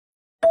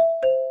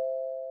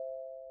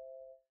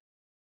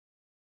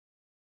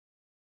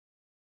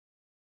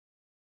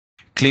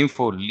Claim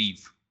for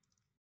leave.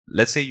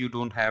 Let's say you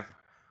don't have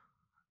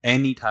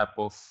any type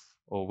of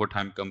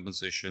overtime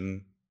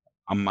compensation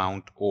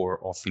amount or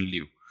off in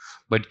lieu,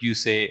 but you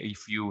say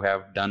if you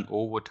have done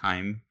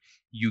overtime,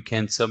 you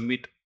can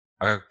submit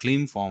a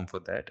claim form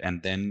for that,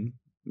 and then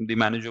the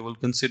manager will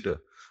consider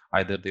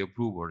either they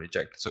approve or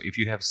reject. So if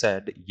you have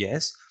said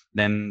yes,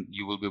 then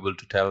you will be able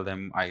to tell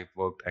them I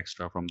worked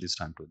extra from this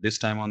time to this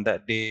time on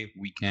that day,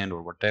 weekend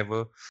or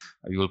whatever.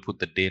 You will put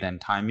the date and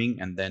timing,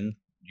 and then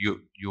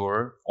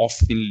your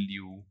off in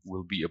lieu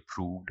will be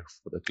approved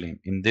for the claim.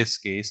 In this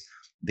case,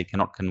 they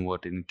cannot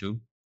convert it into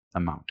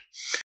amount.